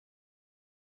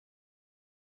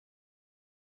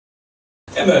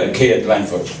Emma Kate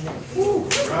Langford.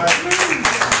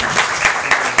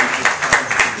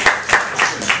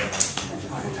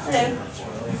 Hello.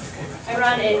 I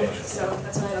ran in, so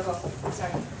that's when I look up.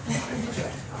 Sorry.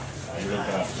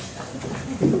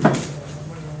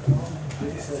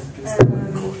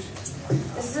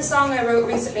 This is a song I wrote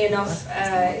recently enough.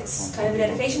 It's kind of a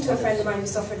dedication to a friend of mine who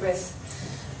suffered with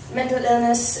mental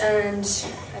illness, and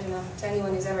I don't know, to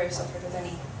anyone who's ever suffered with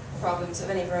any problems of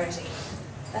any variety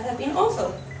that have been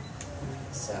awful.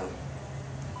 So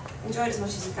enjoy it as much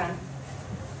as you can.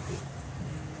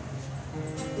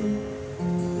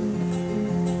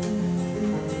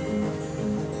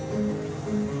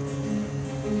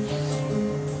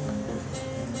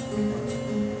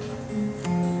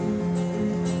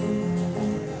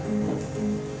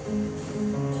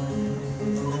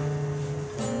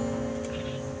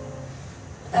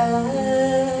 I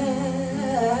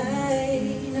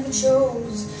never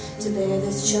chose to bear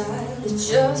this child, it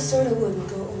just sort of wouldn't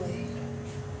go away.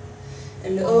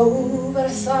 And oh, but I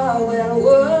thought, well,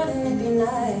 wouldn't it be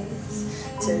nice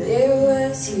till it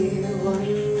was here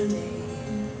one day.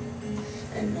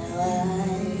 And now I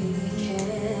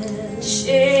can't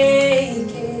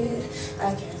shake it,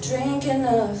 I can't drink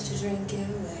enough to drink it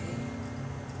away.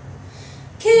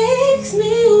 Kicks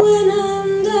me when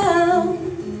I'm down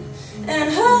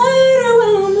and harder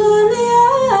when I'm lonely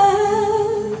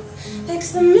out,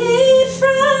 picks the meat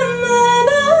from my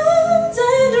bones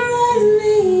and drives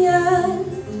me out.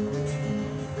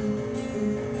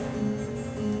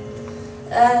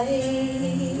 I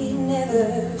never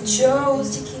chose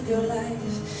to keep your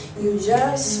life, you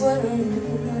just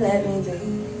wouldn't let me be.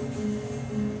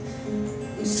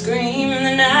 You scream in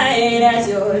the night as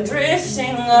you're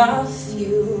drifting off,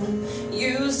 you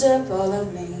used up all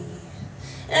of me.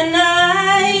 And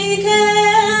I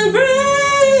can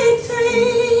break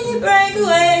free, break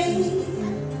away.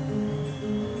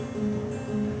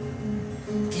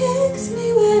 Kicks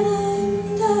me when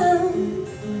I'm down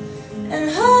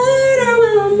and harder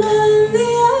when I'm on the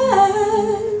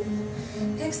earth.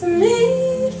 Picks the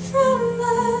meat from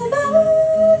my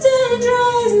bones and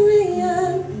dries me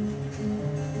out.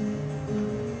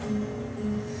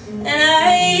 And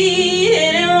I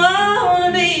didn't want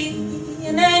to be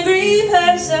an angry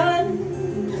person.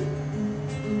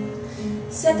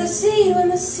 Set the seed when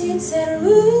the seed said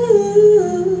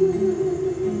ooh.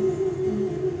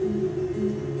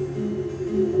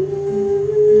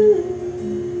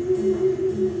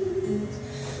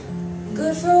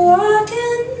 Good for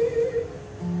walking,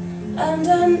 I'm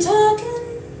done talking,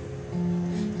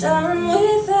 done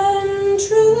with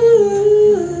untruth.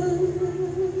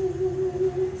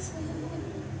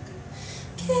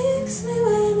 Kicks me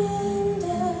when I'm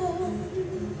down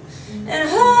and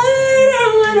harder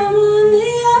when I'm on the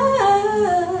eye.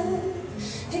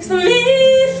 Picks the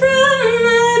meat from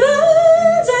my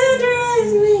bones and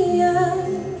drives me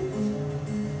out.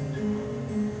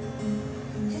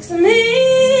 Picks the meat